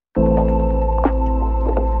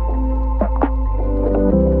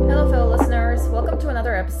Hello, fellow listeners. Welcome to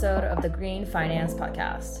another episode of the Green Finance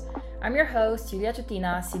Podcast. I'm your host, Julia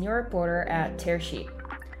Chutina, senior reporter at Tearsheet.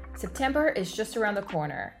 September is just around the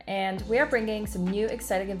corner, and we are bringing some new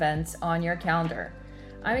exciting events on your calendar.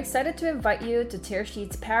 I'm excited to invite you to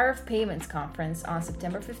Tearsheet's Power of Payments conference on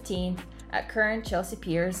September 15th at Current Chelsea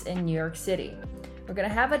Piers in New York City. We're going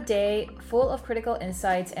to have a day full of critical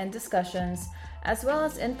insights and discussions, as well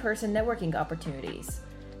as in-person networking opportunities.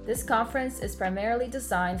 This conference is primarily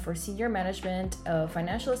designed for senior management of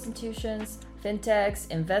financial institutions, fintechs,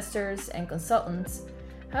 investors, and consultants.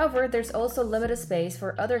 However, there's also limited space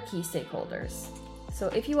for other key stakeholders. So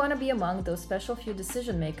if you want to be among those special few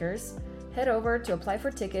decision makers, head over to apply for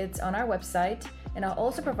tickets on our website, and I'll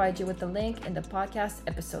also provide you with the link in the podcast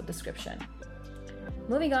episode description.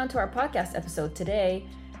 Moving on to our podcast episode today,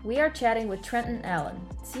 we are chatting with Trenton Allen,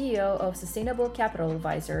 CEO of Sustainable Capital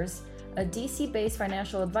Advisors, a DC-based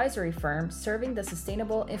financial advisory firm serving the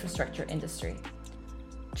sustainable infrastructure industry.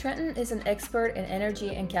 Trenton is an expert in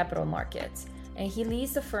energy and capital markets, and he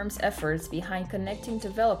leads the firm's efforts behind connecting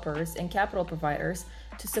developers and capital providers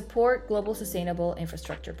to support global sustainable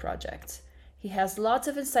infrastructure projects. He has lots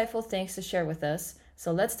of insightful things to share with us,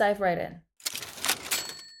 so let's dive right in.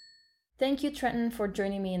 Thank you, Trenton, for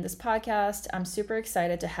joining me in this podcast. I'm super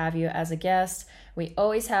excited to have you as a guest. We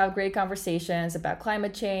always have great conversations about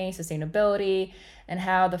climate change, sustainability, and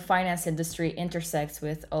how the finance industry intersects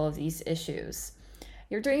with all of these issues.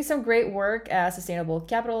 You're doing some great work as Sustainable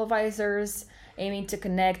Capital Advisors, aiming to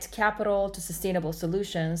connect capital to sustainable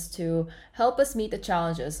solutions to help us meet the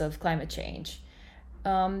challenges of climate change.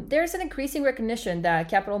 There's an increasing recognition that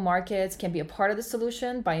capital markets can be a part of the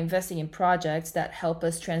solution by investing in projects that help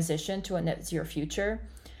us transition to a net zero future.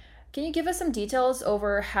 Can you give us some details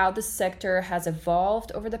over how the sector has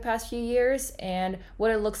evolved over the past few years and what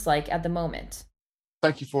it looks like at the moment?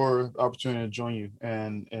 Thank you for the opportunity to join you.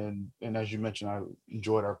 And as you mentioned, I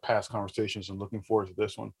enjoyed our past conversations and looking forward to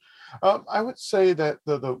this one. I would say that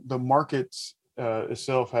the markets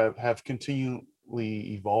itself have continually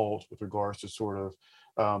evolved with regards to sort of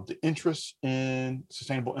the interest in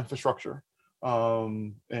sustainable infrastructure.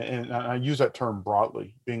 And I use that term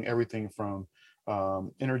broadly, being everything from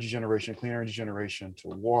energy generation, clean energy generation, to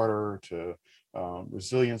water, to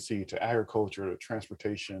resiliency, to agriculture, to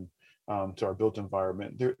transportation, to our built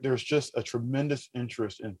environment. There's just a tremendous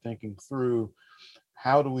interest in thinking through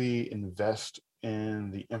how do we invest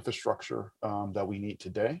in the infrastructure that we need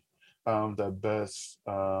today that best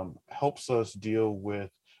helps us deal with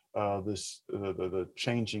the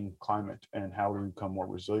changing climate and how we become more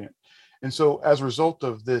resilient. And so as a result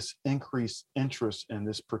of this increased interest in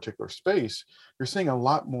this particular space, you're seeing a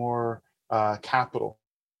lot more capital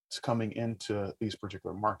coming into these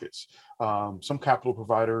particular markets. Some capital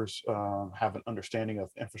providers have an understanding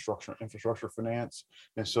of infrastructure finance,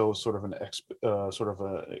 and so sort of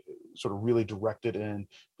really directed in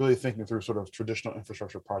really thinking through sort of traditional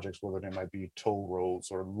infrastructure projects, whether they might be toll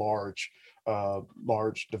roads or large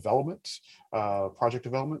developments, project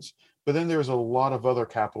developments. But then there's a lot of other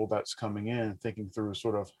capital that's coming in, thinking through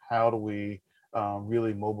sort of how do we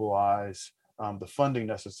really mobilize the funding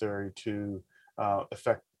necessary to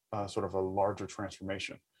affect sort of a larger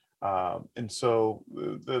transformation. And so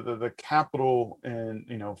the capital, and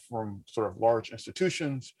from sort of large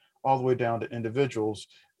institutions all the way down to individuals,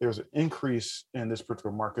 there's an increase in this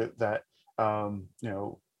particular market that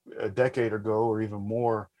a decade ago or even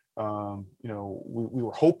more, we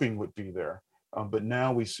were hoping would be there. But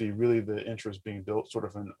now we see really the interest being built sort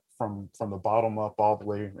of from the bottom up all the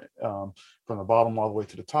way, from the bottom all the way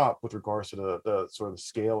to the top with regards to the sort of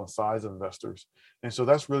scale and size of investors. And so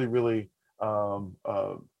that's really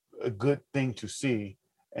a good thing to see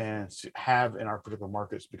and to have in our particular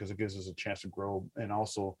markets, because it gives us a chance to grow and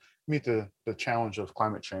also meet the challenge of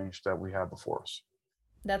climate change that we have before us.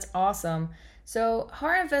 That's awesome. So, how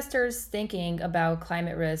are investors thinking about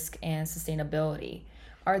climate risk and sustainability?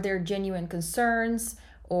 Are there genuine concerns,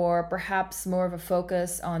 or perhaps more of a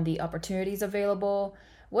focus on the opportunities available?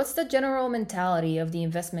 What's the general mentality of the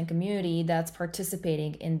investment community that's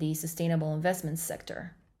participating in the sustainable investment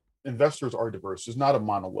sector? Investors are diverse. There's not a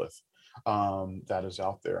monolith that is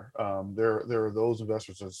out there. There are those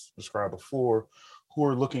investors, as described before, who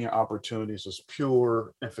are looking at opportunities as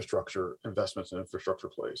pure infrastructure investments and infrastructure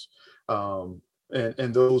plays.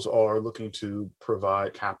 And those are looking to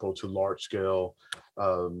provide capital to large scale,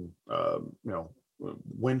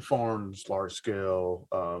 wind farms, large scale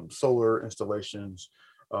solar installations,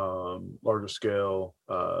 larger scale,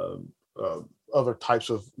 other types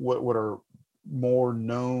of what are more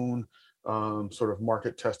known sort of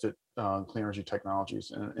market tested clean energy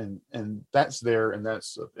technologies, and that's there, and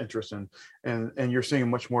that's of interest, and you're seeing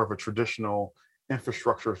much more of a traditional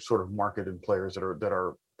infrastructure sort of market and players that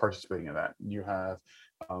are participating in that. You have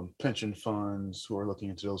pension funds who are looking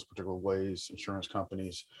into those particular ways, insurance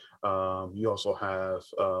companies. You also have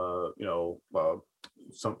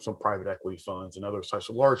some private equity funds and other types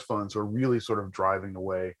of large funds who are really sort of driving the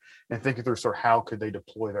way and thinking through sort of how could they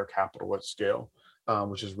deploy their capital at scale,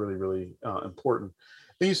 which is really, really important.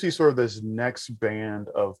 Then you see sort of this next band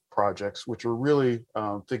of projects, which are really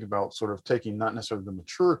thinking about sort of taking not necessarily the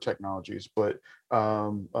mature technologies, but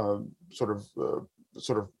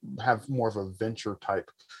sort of have more of a venture type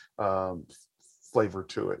flavor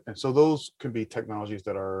to it. And so those can be technologies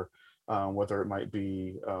that are whether it might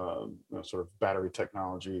be sort of battery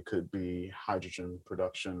technology, it could be hydrogen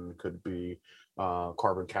production, could be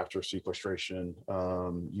carbon capture sequestration,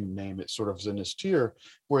 you name it, sort of in this tier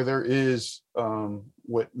where there is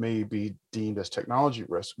what may be deemed as technology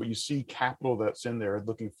risk, but you see capital that's in there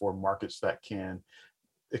looking for markets that can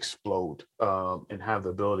explode and have the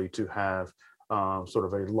ability to have sort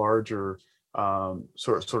of a larger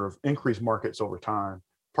sort of increased markets over time,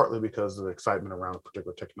 partly because of the excitement around a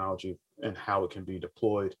particular technology and how it can be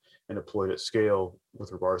deployed and deployed at scale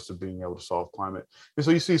with regards to being able to solve climate. And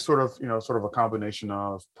so you see sort of a combination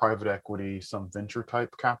of private equity, some venture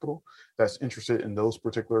type capital that's interested in those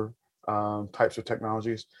particular types of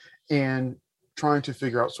technologies, and trying to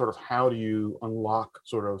figure out sort of how do you unlock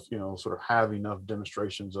sort of have enough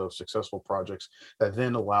demonstrations of successful projects that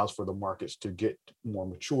then allows for the markets to get more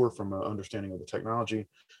mature from an understanding of the technology.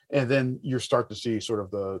 And then you start to see sort of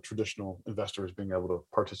the traditional investors being able to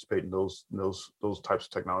participate in those types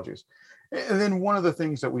of technologies. And then one of the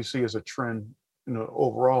things that we see as a trend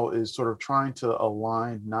overall is sort of trying to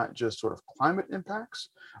align not just sort of climate impacts,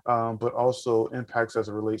 but also impacts as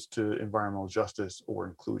it relates to environmental justice or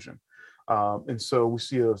inclusion. And so we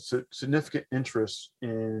see a significant interest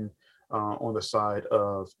in on the side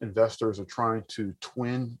of investors are trying to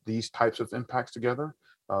twin these types of impacts together,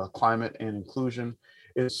 climate and inclusion.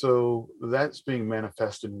 And so that's being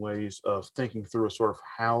manifested in ways of thinking through a sort of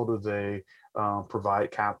how do they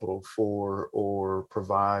provide capital for or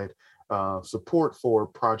provide support for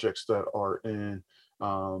projects that are in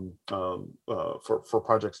for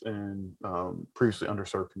projects in previously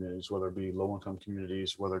underserved communities, whether it be low-income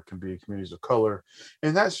communities, whether it can be communities of color.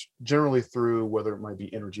 And that's generally through whether it might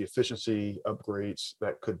be energy efficiency upgrades,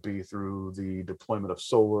 that could be through the deployment of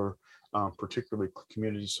solar, particularly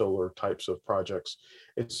community solar types of projects.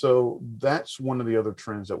 And so that's one of the other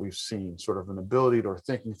trends that we've seen, sort of an ability to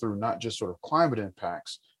thinking through not just sort of climate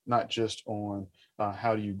impacts, not just on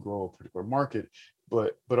how do you grow a particular market,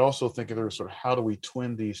 but also thinking through sort of how do we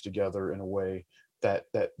twin these together in a way that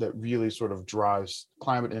really sort of drives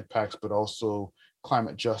climate impacts, but also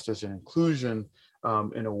climate justice and inclusion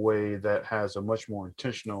in a way that has a much more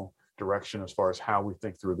intentional direction as far as how we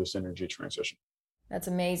think through this energy transition. That's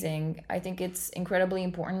amazing. I think it's incredibly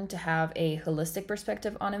important to have a holistic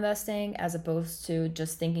perspective on investing as opposed to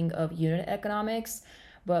just thinking of unit economics,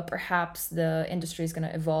 but perhaps the industry is going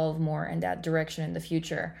to evolve more in that direction in the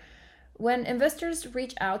future. When investors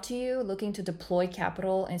reach out to you looking to deploy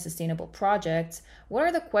capital in sustainable projects, what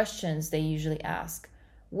are the questions they usually ask?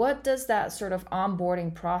 What does that sort of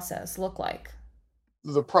onboarding process look like?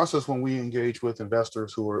 The process when we engage with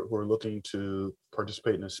investors who are looking to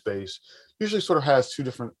participate in this space usually sort of has two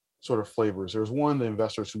different sort of flavors. There's one, the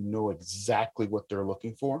investors who know exactly what they're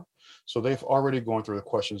looking for. So they've already gone through the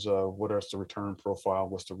questions of what is the return profile,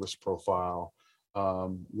 what's the risk profile,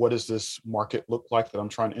 what does this market look like that I'm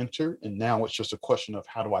trying to enter? And now it's just a question of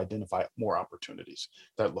how to identify more opportunities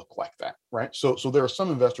that look like that, right? So there are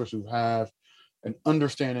some investors who have an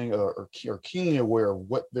understanding or are keenly aware of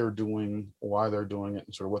what they're doing, why they're doing it,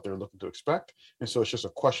 and sort of what they're looking to expect. And so it's just a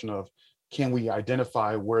question of, can we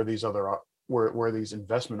identify where these other where these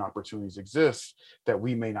investment opportunities exist that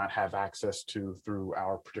we may not have access to through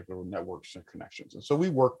our particular networks and connections. And so we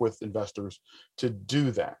work with investors to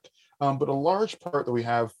do that. But a large part that we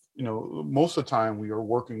have, most of the time we are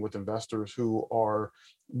working with investors who are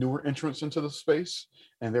newer entrants into the space,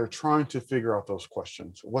 and they're trying to figure out those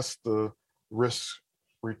questions. What's the risk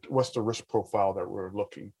profile that we're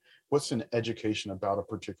looking? What's an education about a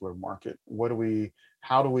particular market?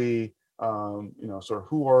 How do we sort of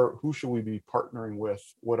who should we be partnering with?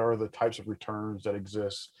 What are the types of returns that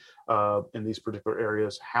exist in these particular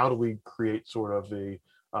areas? How do we create sort of a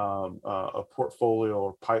portfolio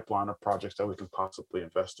or pipeline of projects that we can possibly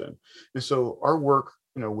invest in? And so our work,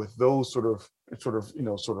 with those sort of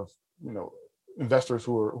investors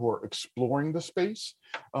who are exploring the space,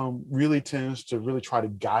 really tends to really try to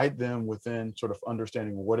guide them within sort of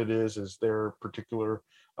understanding what it is their particular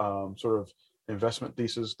sort of investment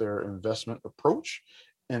thesis, their investment approach,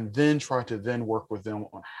 and then try to then work with them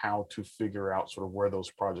on how to figure out sort of where those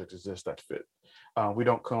projects exist that fit. We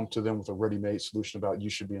don't come to them with a ready-made solution about you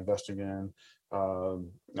should be investing in um,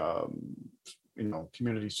 um,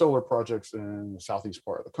 community solar projects in the southeast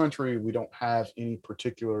part of the country. We don't have any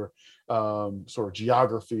particular sort of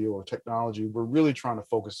geography or technology. We're really trying to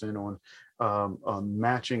focus in on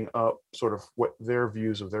matching up sort of what their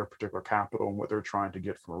views of their particular capital and what they're trying to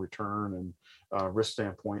get from a return and risk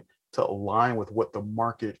standpoint to align with what the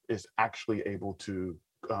market is actually able to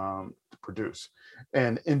produce.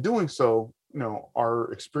 And in doing so,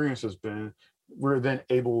 our experience has been we're then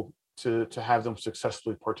able to have them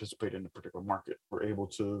successfully participate in a particular market. We're able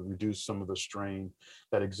to reduce some of the strain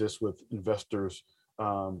that exists with investors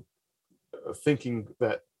thinking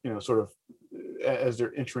that, sort of as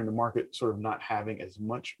they're entering the market, sort of not having as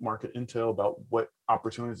much market intel about what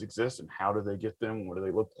opportunities exist and how do they get them, what do they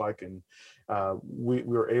look like. And we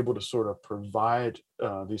were able to sort of provide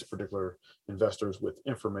these particular investors with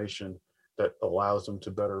information that allows them to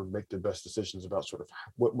better make the best decisions about sort of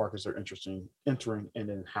what markets they're interested in entering and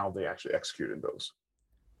then how they actually execute in those.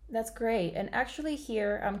 That's great. And actually,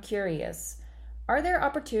 here I'm curious, are there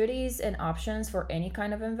opportunities and options for any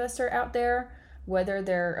kind of investor out there, whether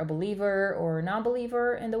they're a believer or a non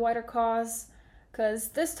believer in the wider cause? Because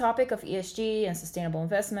this topic of ESG and sustainable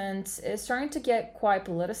investments is starting to get quite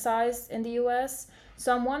politicized in the US.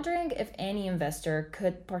 So I'm wondering if any investor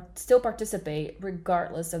could still participate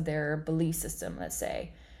regardless of their belief system, let's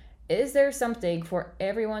say. Is there something for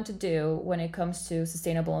everyone to do when it comes to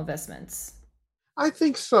sustainable investments? I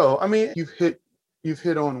think so. I mean, you've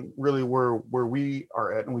hit on really where we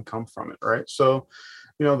are at and we come from it, right? So,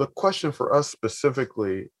 the question for us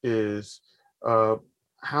specifically is uh,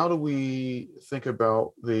 how do we think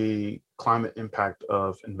about the climate impact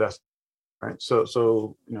of investment, right?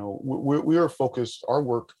 So we are focused. Our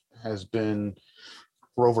work has been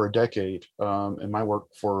for over a decade, and my work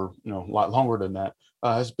for a lot longer than that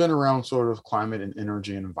has been around sort of climate and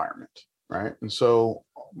energy and environment, right? And so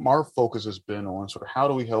our focus has been on sort of how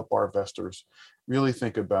do we help our investors really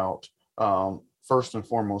think about first and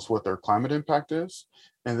foremost what their climate impact is,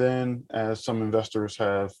 and then as some investors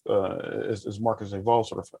have, as markets evolve,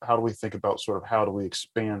 sort of how do we think about sort of how do we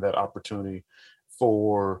expand that opportunity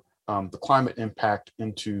for the climate impact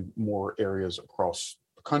into more areas across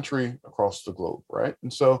the country, across the globe, right?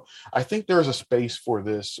 And so I think there's a space for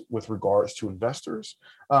this with regards to investors,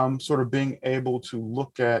 sort of being able to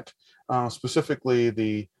look at specifically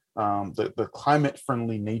the climate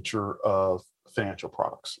friendly nature of financial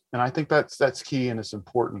products. And I think that's key and it's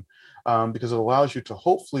important because it allows you to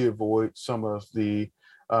hopefully avoid some of the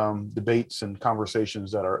debates and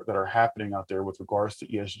conversations that are happening out there with regards to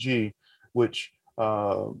ESG, which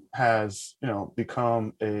has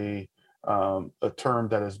become a term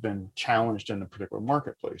that has been challenged in a particular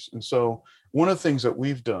marketplace. And so one of the things that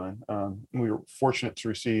we've done, we were fortunate to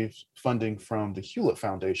receive funding from the Hewlett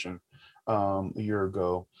Foundation a year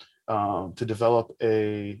ago to develop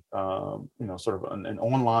a sort of an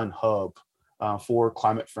online hub for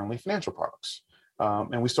climate friendly financial products.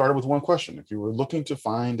 And we started with one question: if you were looking to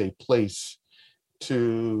find a place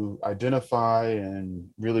to identify and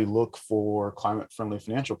really look for climate friendly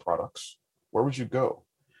financial products, where would you go?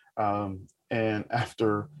 And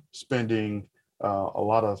after spending a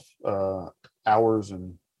lot of hours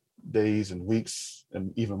and days and weeks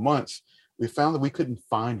and even months, we found that we couldn't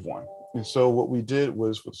find one. And so what we did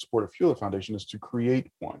was, with the support of Hewlett Foundation, is to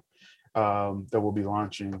create one that we'll be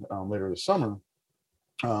launching later this summer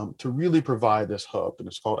to really provide this hub, and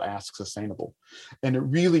it's called Ask Sustainable. And it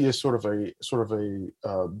really is sort of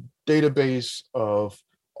a database of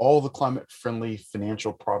all the climate-friendly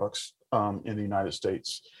financial products in the United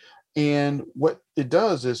States. And what it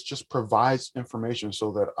does is just provides information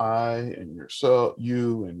so that I and yourself,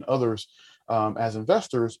 you and others, as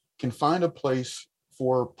investors, can find a place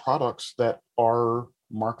for products that are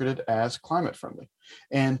marketed as climate friendly,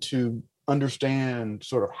 and to understand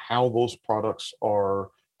sort of how those products are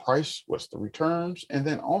priced, what's the returns, and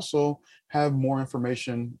then also have more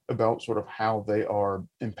information about sort of how they are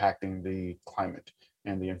impacting the climate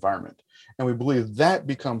and the environment. And we believe that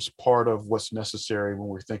becomes part of what's necessary when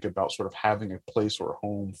we think about sort of having a place or a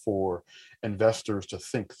home for investors to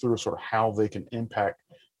think through sort of how they can impact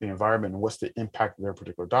the environment and what's the impact of their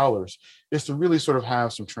particular dollars, is to really sort of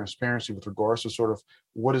have some transparency with regards to sort of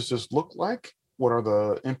what does this look like what are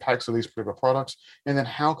the impacts of these particular products, and then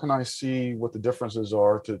how can I see what the differences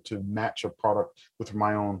are to match a product with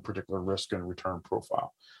my own particular risk and return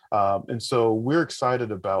profile. And so we're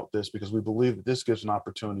excited about this because we believe that this gives an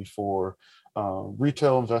opportunity for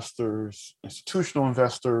retail investors, institutional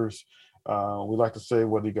investors. We like to say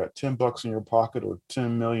whether you got $10 in your pocket or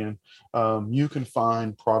 10 million, you can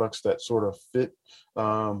find products that sort of fit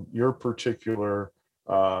your particular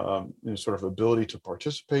sort of ability to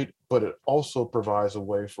participate, but it also provides a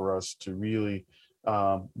way for us to really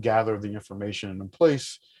gather the information in a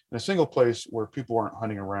place, in a single place where people aren't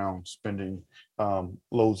hunting around spending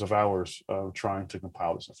loads of hours trying to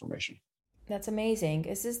compile this information. That's amazing.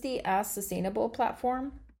 Is this the Ask Sustainable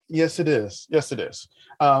platform? Yes, it is. Yes, it is.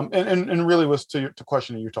 And really was to the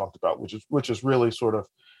question that you talked about, which is really sort of,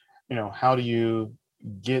 how do you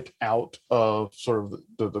get out of sort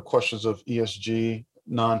of the questions of ESG,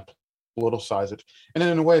 non-politicize it, and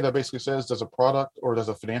in a way that basically says, does a product or does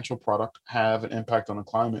a financial product have an impact on the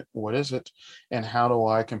climate? What is it, and how do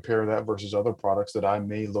I compare that versus other products that I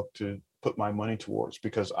may look to put my money towards?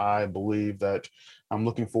 Because I believe that I'm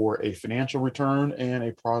looking for a financial return and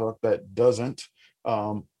a product that doesn't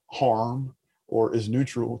harm or is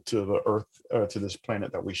neutral to the earth, to this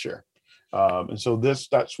planet that we share. And so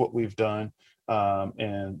that's what we've done,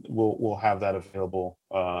 and we'll have that available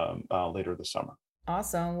later this summer.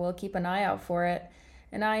 Awesome. We'll keep an eye out for it.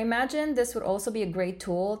 And I imagine this would also be a great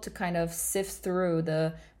tool to kind of sift through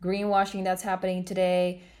the greenwashing that's happening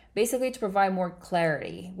today, basically to provide more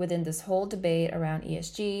clarity within this whole debate around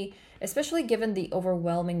ESG, especially given the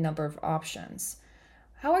overwhelming number of options.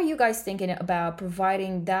 How are you guys thinking about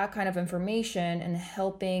providing that kind of information and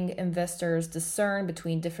helping investors discern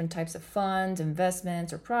between different types of funds,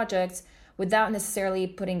 investments, or projects without necessarily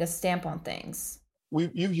putting a stamp on things?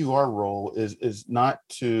 You view our role is not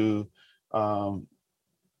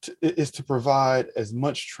is to provide as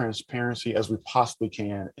much transparency as we possibly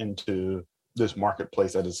can into this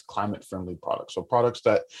marketplace that is climate friendly products. So products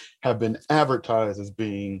that have been advertised as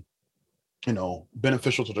being,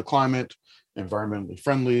 beneficial to the climate, environmentally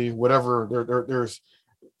friendly, whatever. There's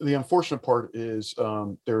the unfortunate part is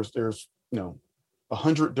there's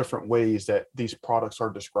 100 different ways that these products are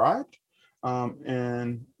described,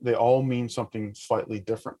 and they all mean something slightly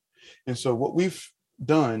different. And so what we've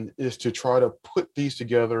done is to try to put these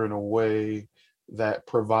together in a way that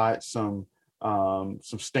provides some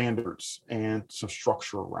standards and some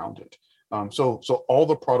structure around it. So all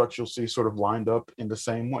the products you'll see sort of lined up in the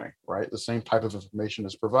same way, right? The same type of information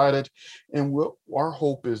is provided. And our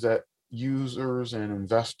hope is that users and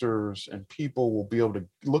investors and people will be able to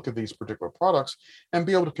look at these particular products and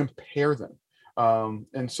be able to compare them.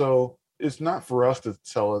 And so it's not for us to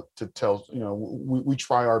tell, we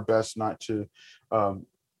try our best not to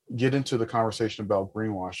get into the conversation about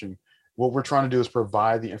greenwashing. What we're trying to do is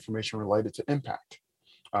provide the information related to impact.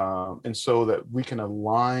 And so that we can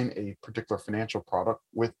align a particular financial product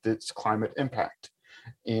with its climate impact.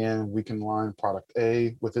 And we can align product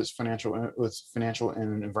A with its financial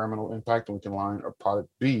and environmental impact, and we can align a product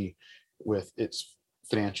B with its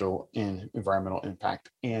financial and environmental impact.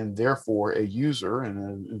 And therefore, a user and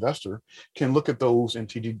an investor can look at those and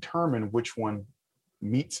to determine which one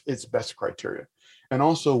meets its best criteria. And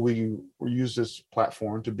also we use this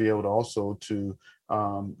platform to be able to also to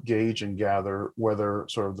gauge and gather whether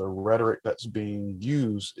sort of the rhetoric that's being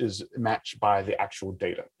used is matched by the actual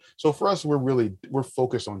data. So for us, we're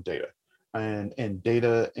focused on data and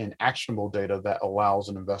data and actionable data that allows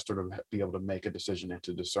an investor to be able to make a decision and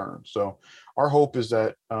to discern. So our hope is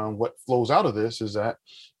that what flows out of this is that,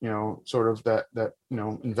 sort of that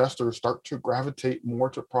investors start to gravitate more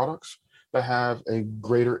to products that have a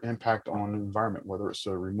greater impact on the environment, whether it's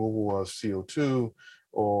a removal of CO2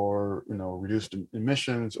 or reduced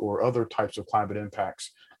emissions or other types of climate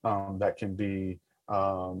impacts that can be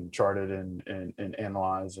charted and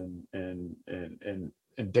analyzed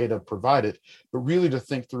and data provided, but really to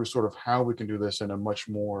think through sort of how we can do this in a much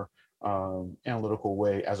more analytical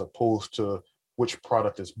way, as opposed to which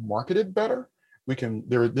product is marketed better.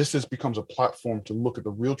 This becomes a platform to look at the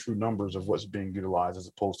real true numbers of what's being utilized, as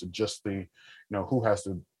opposed to just the who has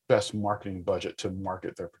the best marketing budget to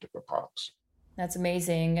market their particular products. That's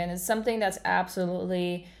amazing. And it's something that's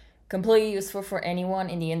absolutely completely useful for anyone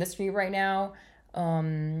in the industry right now.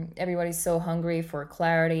 Everybody's so hungry for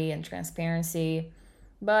clarity and transparency.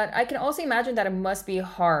 But I can also imagine that it must be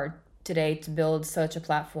hard today to build such a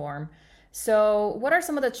platform. So, what are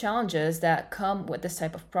some of the challenges that come with this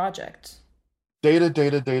type of project?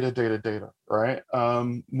 Data, right?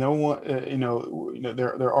 No one,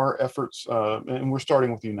 there are efforts, and we're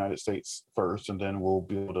starting with the United States first, and then we'll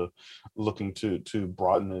be able to looking to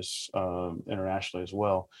broaden this internationally as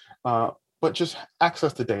well. But just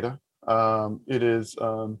access to data. It is,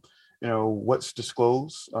 what's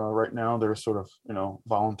disclosed right now. There's sort of,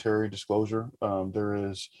 voluntary disclosure. There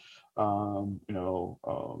is, um, you know,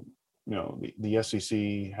 um, the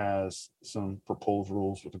SEC has some proposed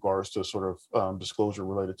rules with regards to sort of disclosure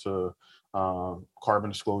related to carbon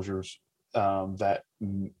disclosures that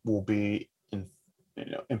will be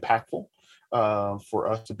impactful for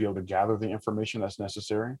us to be able to gather the information that's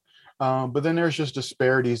necessary. But then there's just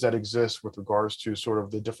disparities that exist with regards to sort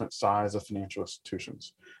of the different size of financial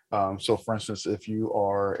institutions. So, for instance, if you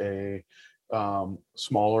are a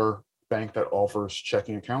smaller bank that offers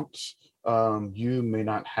checking accounts, you may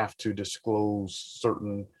not have to disclose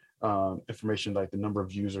certain information like the number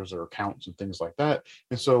of users or accounts and things like that.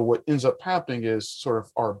 And so what ends up happening is sort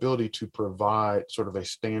of our ability to provide sort of a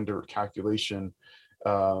standard calculation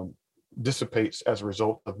um, dissipates as a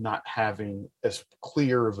result of not having as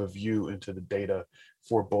clear of a view into the data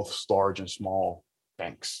for both large and small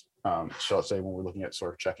banks. Shall I say, when we're looking at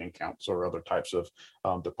sort of checking accounts or other types of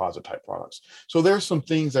deposit type products. So there's some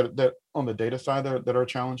things that on the data side that are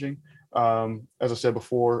challenging. As I said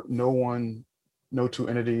before, no two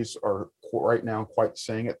entities are right now quite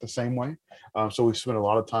saying it the same way. So we've spent a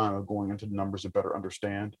lot of time of going into the numbers to better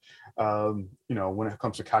understand. When it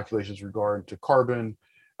comes to calculations regarding to carbon,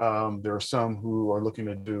 there are some who are looking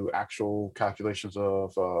to do actual calculations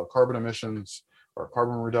of carbon emissions or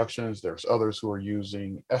carbon reductions. There's others who are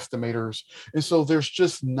using estimators. And so there's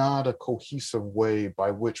just not a cohesive way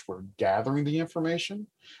by which we're gathering the information,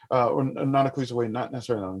 or not a cohesive way, not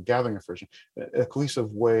necessarily on gathering information, a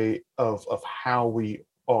cohesive way of how we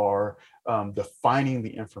are defining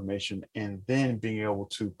the information and then being able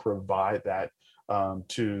to provide that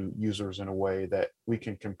to users in a way that we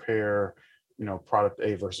can compare product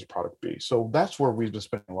A versus product B. So that's where we've been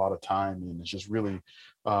spending a lot of time in, is just really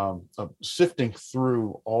sifting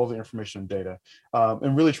through all the information and data,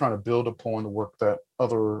 and really trying to build upon the work that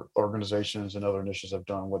other organizations and other initiatives have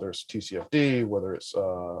done, whether it's TCFD, whether it's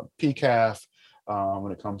PCAF,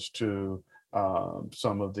 when it comes to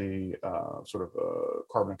some of the sort of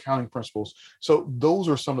carbon accounting principles. So those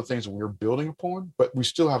are some of the things that we're building upon, but we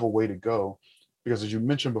still have a way to go, because as you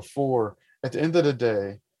mentioned before, at the end of the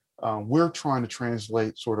day, we're trying to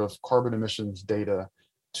translate sort of carbon emissions data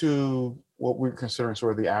to what we're considering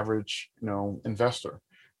sort of the average, investor,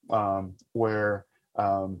 where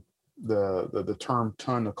the term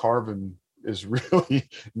ton of carbon is really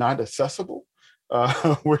not accessible.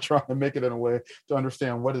 We're trying to make it in a way to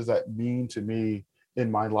understand, what does that mean to me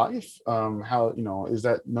in my life? How, is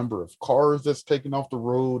that number of cars that's taken off the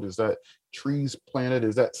road? Is that trees planted?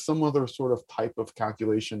 Is that some other sort of type of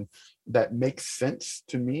calculation that makes sense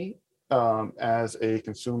to me as a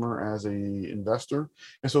consumer, as a investor?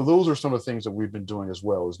 And so those are some of the things that we've been doing as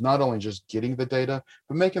well, is not only just getting the data,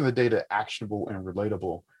 but making the data actionable and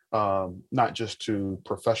relatable, not just to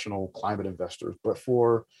professional climate investors, but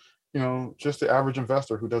for just the average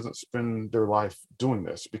investor who doesn't spend their life doing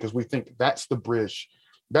this, because we think that's the bridge.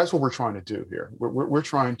 That's what we're trying to do here. We're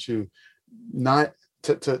trying to not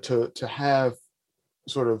to have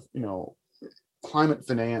sort of, climate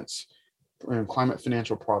finance and climate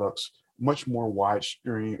financial products much more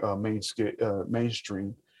widespread,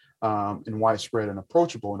 mainstream, and widespread and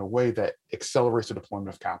approachable in a way that accelerates the deployment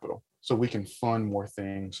of capital. So we can fund more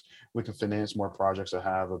things, we can finance more projects that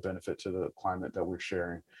have a benefit to the climate that we're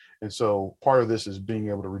sharing. And so part of this is being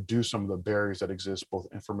able to reduce some of the barriers that exist, both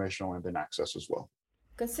informational and then access as well.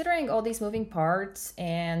 Considering all these moving parts,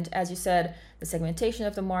 and as you said, the segmentation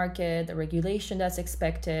of the market, the regulation that's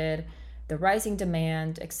expected, the rising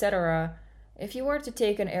demand, etc., if you were to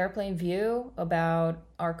take an airplane view about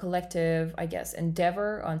our collective, I guess,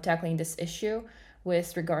 endeavor on tackling this issue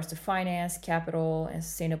with regards to finance, capital, and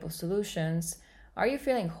sustainable solutions, are you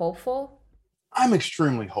feeling hopeful? I'm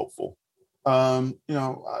extremely hopeful. I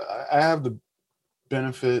have the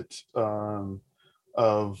benefit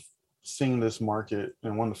of seeing this market.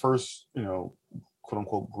 And one of the first, quote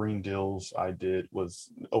unquote, green deals I did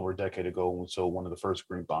was over a decade ago, when we sold one of the first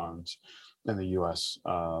green bonds in the US,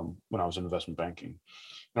 when I was in investment banking.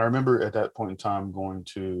 And I remember at that point in time going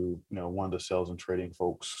to, one of the sales and trading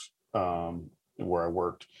folks where I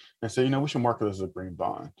worked, and say, we should market this as a green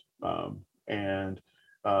bond. And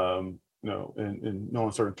in no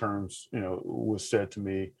uncertain terms, was said to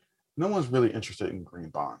me, no one's really interested in green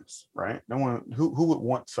bonds, right? No one who would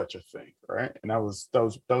want such a thing, right? And that was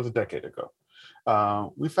a decade ago.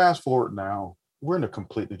 We fast forward now, we're in a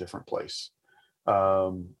completely different place.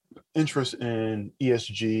 interest in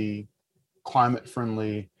ESG, climate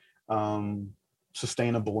friendly,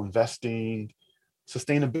 sustainable investing,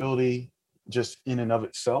 sustainability just in and of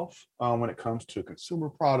itself, when it comes to consumer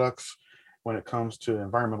products, when it comes to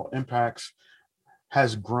environmental impacts,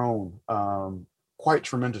 has grown quite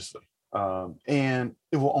tremendously. And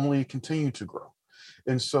it will only continue to grow.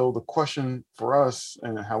 And so the question for us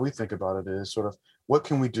and how we think about it is sort of, what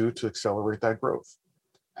can we do to accelerate that growth?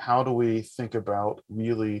 How do we think about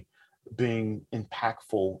really being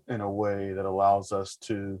impactful in a way that allows us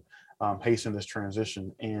to hasten this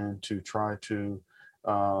transition and to try to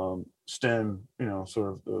stem,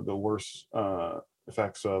 sort of the worst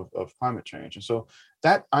effects of climate change? And so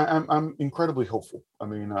that I'm incredibly hopeful. I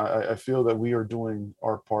mean, I feel that we are doing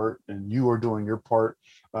our part, and you are doing your part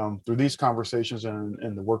through these conversations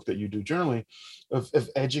and the work that you do generally of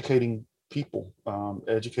educating people,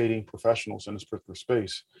 educating professionals in this particular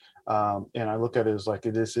space. And I look at it as like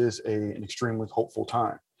this is an extremely hopeful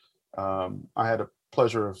time. I had a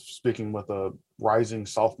pleasure of speaking with a rising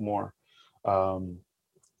sophomore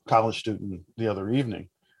college student the other evening,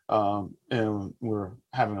 and we're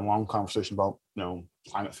having a long conversation about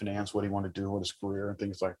climate finance, what he wanted to do, what his career and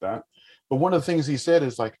things like that. But one of the things he said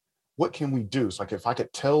is like, what can we do? It's like, if I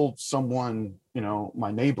could tell someone,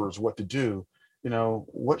 my neighbors what to do,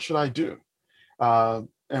 what should I do?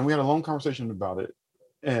 And we had a long conversation about it.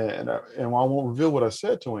 And while I won't reveal what I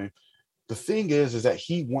said to him, the thing is that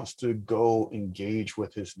he wants to go engage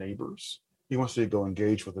with his neighbors. He wants to go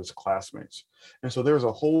engage with his classmates. And so there's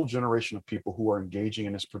a whole generation of people who are engaging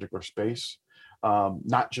in this particular space,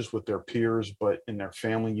 not just with their peers, but in their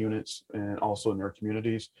family units and also in their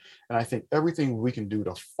communities. And I think everything we can do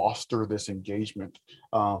to foster this engagement,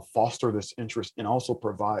 foster this interest, and also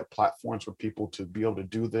provide platforms for people to be able to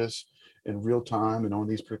do this in real time and on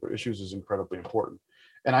these particular issues is incredibly important.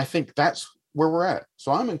 And I think that's where we're at.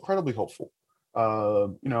 So I'm incredibly hopeful,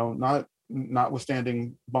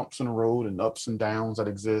 notwithstanding bumps in the road and ups and downs that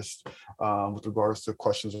exist with regards to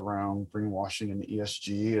questions around greenwashing and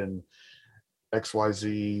ESG and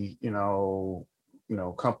XYZ,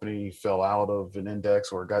 company fell out of an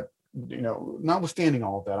index or got, notwithstanding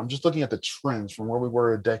all of that, I'm just looking at the trends from where we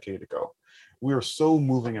were a decade ago. We are so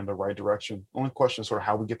moving in the right direction. Only question is sort of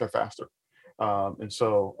how we get there faster. And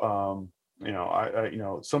so,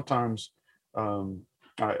 sometimes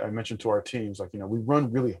I mentioned to our teams, like, we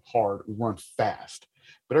run really hard, we run fast,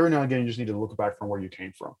 but every now and again, you just need to look back from where you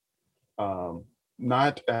came from.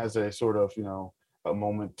 Not as a sort of, a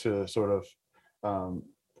moment to sort of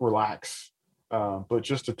relax, but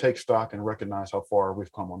just to take stock and recognize how far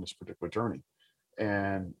we've come on this particular journey.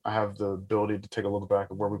 And I have the ability to take a look back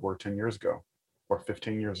at where we were 10 years ago or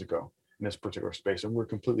 15 years ago in this particular space. And we're a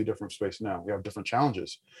completely different space now. We have different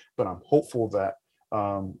challenges, but I'm hopeful that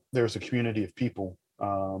there's a community of people,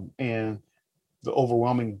 and the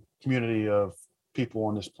overwhelming community of people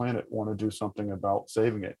on this planet want to do something about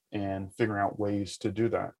saving it and figuring out ways to do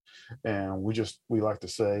that. And we like to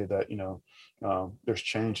say that, there's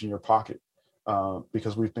change in your pocket,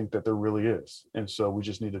 because we think that there really is. And so we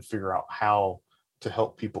just need to figure out how to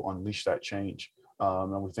help people unleash that change.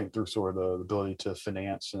 And we think through sort of the ability to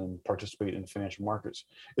finance and participate in financial markets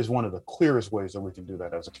is one of the clearest ways that we can do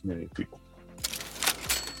that as a community of people.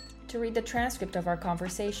 To read the transcript of our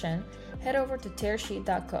conversation, head over to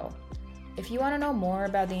tearsheet.co. If you want to know more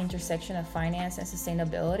about the intersection of finance and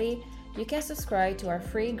sustainability, you can subscribe to our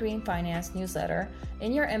free Green Finance newsletter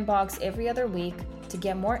in your inbox every other week to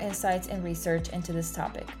get more insights and research into this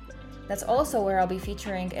topic. That's also where I'll be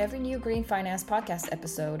featuring every new Green Finance podcast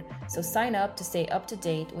episode, so sign up to stay up to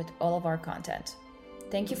date with all of our content.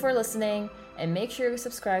 Thank you for listening, and make sure you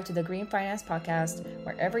subscribe to the Green Finance Podcast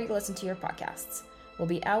wherever you listen to your podcasts. We'll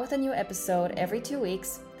be out with a new episode every 2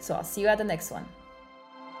 weeks, so I'll see you at the next one.